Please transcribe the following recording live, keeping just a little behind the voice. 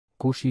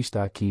Kush ishte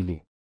Akili?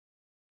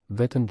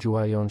 Vetëm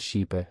gjuha jonë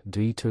Shqipe,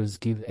 të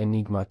zgjidh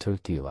Enigma të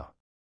Tilla.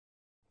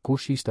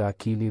 Kush ishte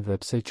Akili dhe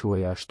pse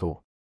quhej ashtu?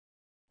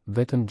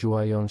 Vetëm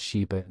gjuha jonë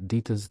Shqipe,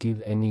 të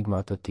zgjidh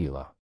Enigma të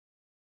Tilla.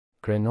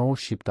 Krenohu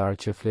shqiptar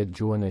që flet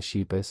gjuhën e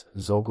Shqipes,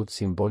 zogut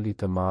simboli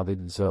të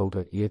madhit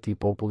Zgidhë, jeti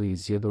populli i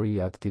zgjedhur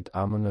i aktit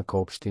amë në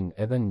kopshtin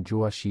edhe në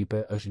gjuha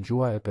Shqipe është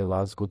gjuha e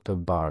pelazgut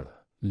të bardhë,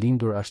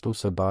 lindur ashtu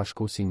së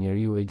bashku si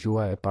njeriu e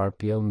gjuha e parë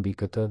pjell mbi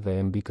këtë dhe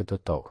e mbi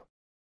këtë tokë.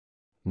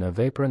 Në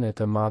veprën e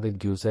të madhit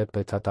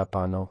Giuseppe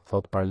Tatapano,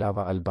 thot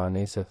parlava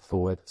albanese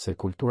thuhet se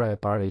kultura e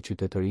parë e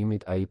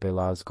qytetërimit ai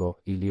pelazgo,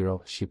 iliro,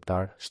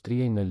 shqiptar,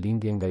 shtrihej në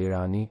lindje nga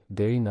Irani,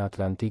 deri në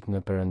Atlantik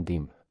në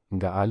perëndim,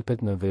 nga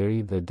Alpet në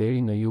veri dhe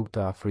deri në jug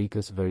të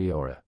Afrikës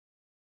veriore.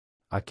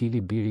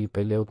 Akili biri i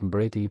Peleut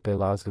mbreti i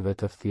pelazgëve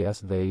të Fthias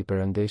dhe i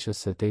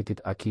perëndeshës së tetit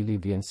Akili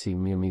vjen si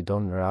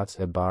mirmidon në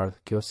racë e bardhë,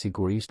 kjo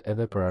sigurisht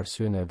edhe për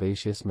arsyen e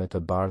veshjes me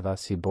të bardha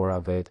si bora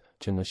vetë,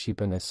 që në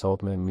Shqipen e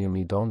sotme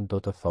mirmidon do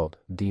të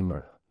thotë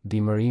dimër,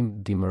 dimërim,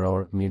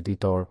 dimëror,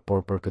 mirditor,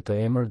 por për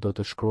këtë emër do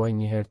të shkruaj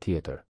një herë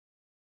tjetër.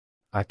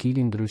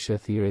 Akili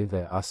ndryshe thirrej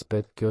dhe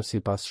aspet, kjo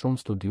sipas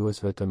shumë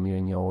studiuesve të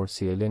mirënjohur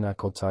si Elena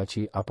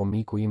Kocaçi apo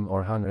miku im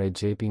Orhan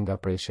Rexhepi nga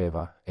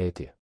Presheva,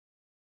 eti.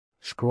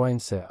 Shkruajnë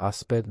se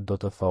aspet do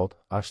të thotë,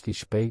 ashtë i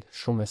shpejt,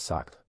 shumë e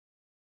sakt.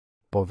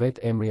 Po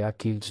vetë emri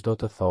Akil çdo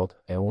të thotë,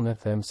 e unë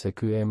them se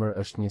ky emër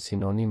është një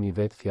sinonim i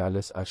vetë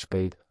fjalës a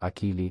shpejt,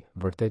 Akili,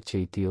 vërtet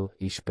që i till,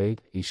 i shpejt,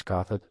 i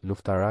shkathët,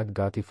 luftarak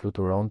gati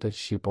fluturonte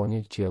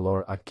shqiponje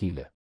qiellor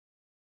Akile.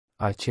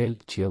 A qel,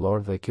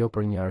 qiellor dhe kjo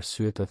për një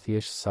arsye të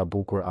thjeshtë sa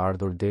bukur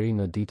ardhur deri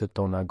në ditët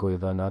tona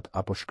gojdhënat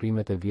apo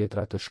shkrimet e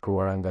vjetra të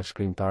shkruara nga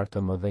shkrimtar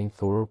të mëdhenj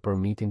thurur për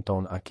mitin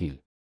ton Akil.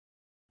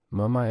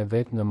 Mëma e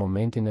vet në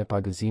momentin e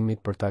pagëzimit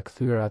për ta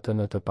kthyer atë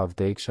në të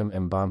pavdekshëm e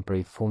mban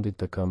prej fundit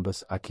të këmbës,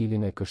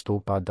 Akilin e kështu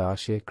pa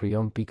dashje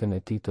krijon pikën e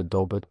tij të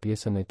dobët,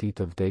 pjesën e tij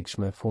të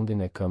vdekshme,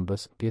 fundin e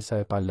këmbës,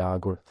 pjesa e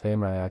palagur,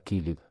 themra e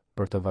Akilit.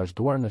 Për të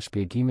vazhduar në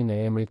shpjegimin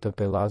e emrit të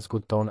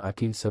pelazgut ton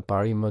Akil, së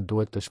pari më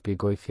duhet të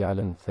shpjegoj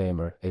fjalën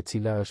themër, e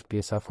cila është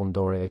pjesa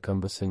fundore e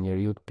këmbës së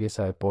njeriut,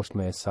 pjesa e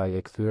poshtme e saj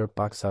e kthyer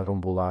paksa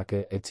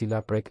rrumbullake, e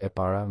cila prek e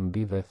para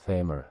mbi dhe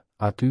themër.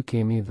 Aty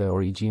kemi dhe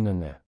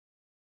origjinën e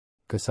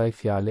kësaj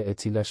fjale, e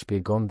cila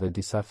shpjegon dhe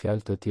disa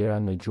fjalë të tjera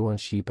në gjuhën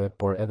shqipe,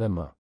 por edhe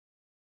më.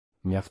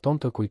 Mjafton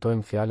të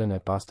kujtojmë fjalën e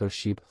pastër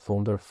shqip,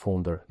 thunder,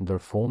 funder,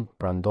 ndërfund,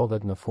 pra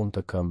ndodhet në fund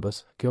të këmbës,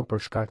 kjo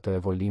për shkak të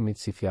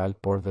evolimit si fjalë,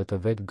 por dhe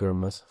të vetë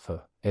gërmës f,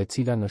 e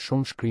cila në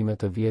shumë shkrime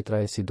të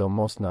vjetra e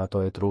sidomos në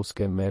ato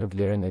etruske merr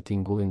vlerën e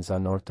tingullin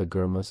zanor të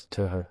gërmës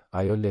tëhër,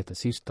 ajo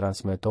lehtësisht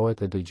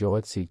transmetohet e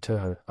dëgjohet si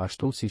tëhër,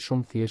 ashtu si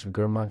shumë thjesht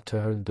gërma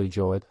tëhër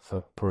dëgjohet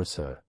f,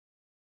 përsër.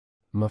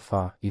 Më fa,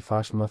 i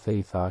fash më the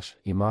i thash,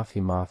 i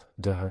math,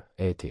 dëhër,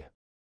 eti.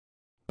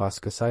 Pas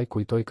kësaj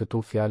kujtoj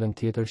këtu fjalën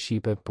tjetër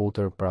shqipe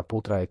putër, pra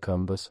putra e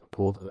këmbës,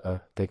 pudh,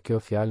 te kjo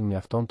fjalë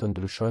mjafton të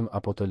ndryshojmë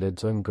apo të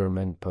lexojmë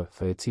gërmen p,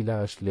 f, e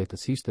cila është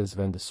lehtësisht e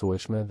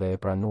zvendësueshme dhe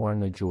e pranuar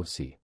në gjuhë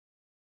si.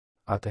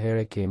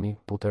 Atëhere kemi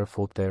puter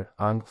futer,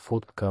 ang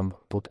fut këmb,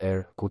 put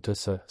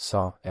kutës,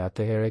 sa, e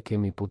atëhere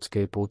kemi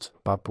pucke puc,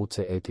 pa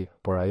puce eti,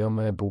 por ajo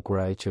më e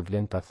bukura e që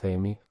vlen ta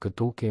themi,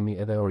 këtu kemi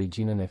edhe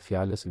origjinën e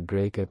fjalës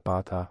greke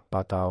pata,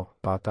 patau,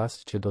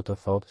 patas që do të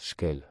thotë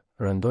shkel.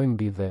 Rëndoj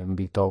mbi dhe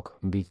mbi tokë,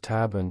 mbi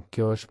tabën,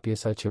 kjo është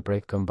pjesa që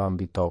prek këmba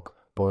mbi tokë,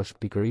 po është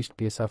pikërisht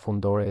pjesa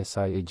fundore e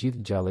saj e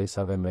gjithë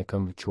gjallësave me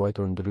këmbë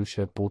quajtur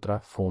ndryshe putra,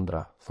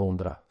 fundra,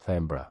 thundra,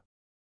 thembra.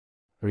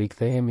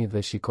 Rikthehemi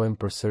dhe shikojmë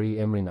përsëri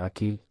emrin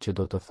Akil, që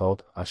do të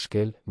thotë a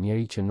shkel,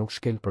 njeri që nuk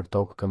shkel për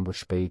tokë këmbë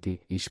shpejti,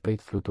 i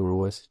shpejt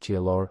fluturues,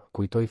 qiellor,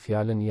 kujtoj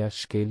fjalën ja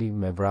shkeli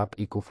me vrap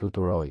i ku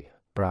fluturoi.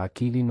 Pra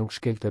Akili nuk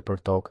shkelte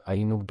për tokë,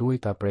 ai nuk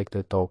duhej ta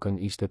prekte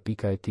tokën, ishte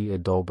pika e tij e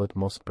dobët,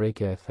 mos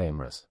prekja e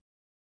themrës.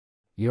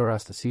 Jo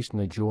rastësisht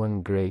në gjuhën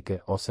greke,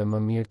 ose më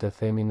mirë të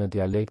themi në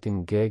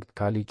dialektin geg,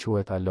 kali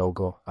quhet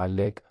alogo,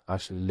 alek,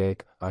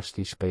 lek,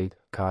 ashtë i shpejt,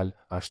 kal,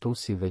 ashtu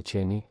si dhe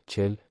qeni,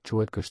 qel,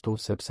 quhet kështu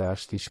sepse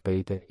ashtë i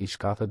shpejte, i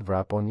shkathët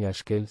vrapon ja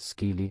shkel,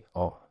 skili,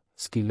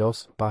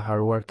 skilos, pa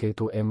haruar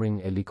ketu emrin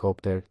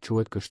helikopter,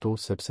 quhet kështu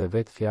sepse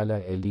vetë fjala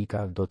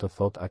elika do të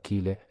thot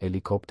Akile,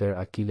 helikopter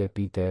Akile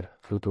piter,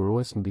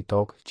 fluturues mbi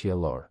tokë,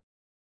 qiellor.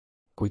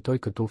 Kujtoj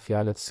këtu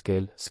fjalët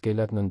skel,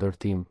 skelat në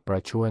ndërtim, pra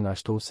quhen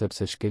ashtu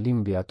sepse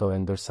shkelim mbi ato e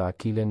ndërsa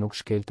Akile nuk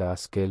shkelte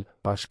as skel,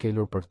 pa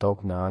shkelur për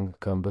tokë në ang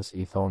këmbës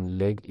i thon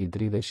leg, i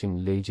dridheshin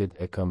legjet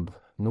e këmbë,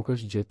 nuk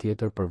është gjë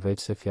tjetër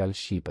përveç se fjalë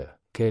shqipe.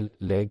 Kel,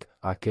 leg,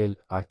 akel,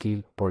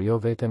 akil, por jo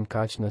vetëm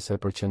kaq, nëse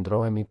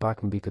përqendrohemi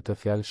pak mbi këtë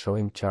fjalë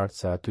shohim qartë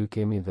se aty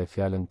kemi dhe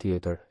fjalën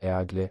tjetër, e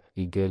agle,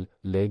 i gel,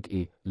 leg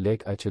i,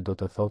 leg a që do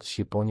të thotë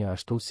shqiponja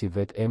ashtu si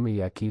vetë emri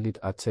i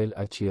Akilit acel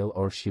a qiell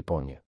or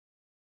shqiponje.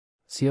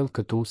 Sjell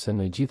këtu se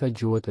në gjitha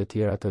gjuhët e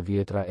tjera të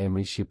vjetra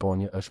emri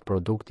shqiponje është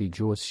produkt i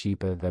gjuhës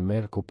shqipe dhe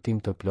merr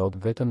kuptim të plot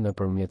vetëm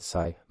nëpërmjet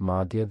saj,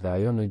 madje dhe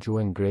ajo në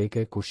gjuhën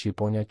greke ku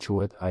shqiponja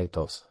quhet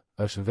aitos,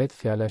 Është vetë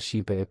fjala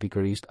shqipe e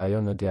pikërisht ajo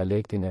në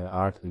dialektin e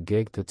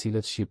geg të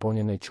cilët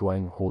shqiponjen e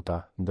quajnë huta,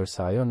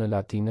 ndërsa ajo në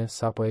latine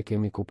sapo e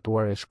kemi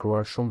kuptuar e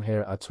shkruar shumë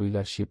herë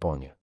acuila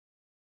shqiponje.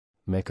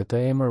 Me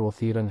këtë emër u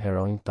thirrën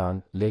heronjtë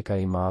tanë, Leka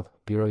i Madh,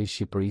 Piro i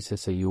Shqipërisë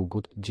së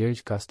Jugut,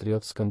 Gjergj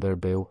Kastriot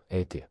Skënderbeu,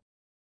 eti.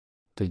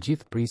 Të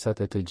gjithë prisat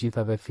e të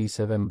gjithave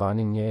fiseve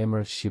mbanin një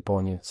emër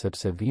shqiponje,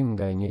 sepse vim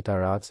nga e njëjta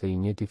racë e i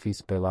njëjti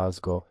fis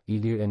Pelazgo,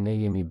 Ilir e ne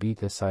jemi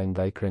bijtë e saj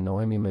ndaj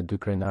krenohemi me dy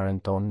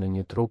krenaren tonë në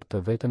një trup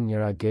të vetëm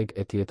njëra geg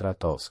e tjetra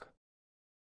tosk.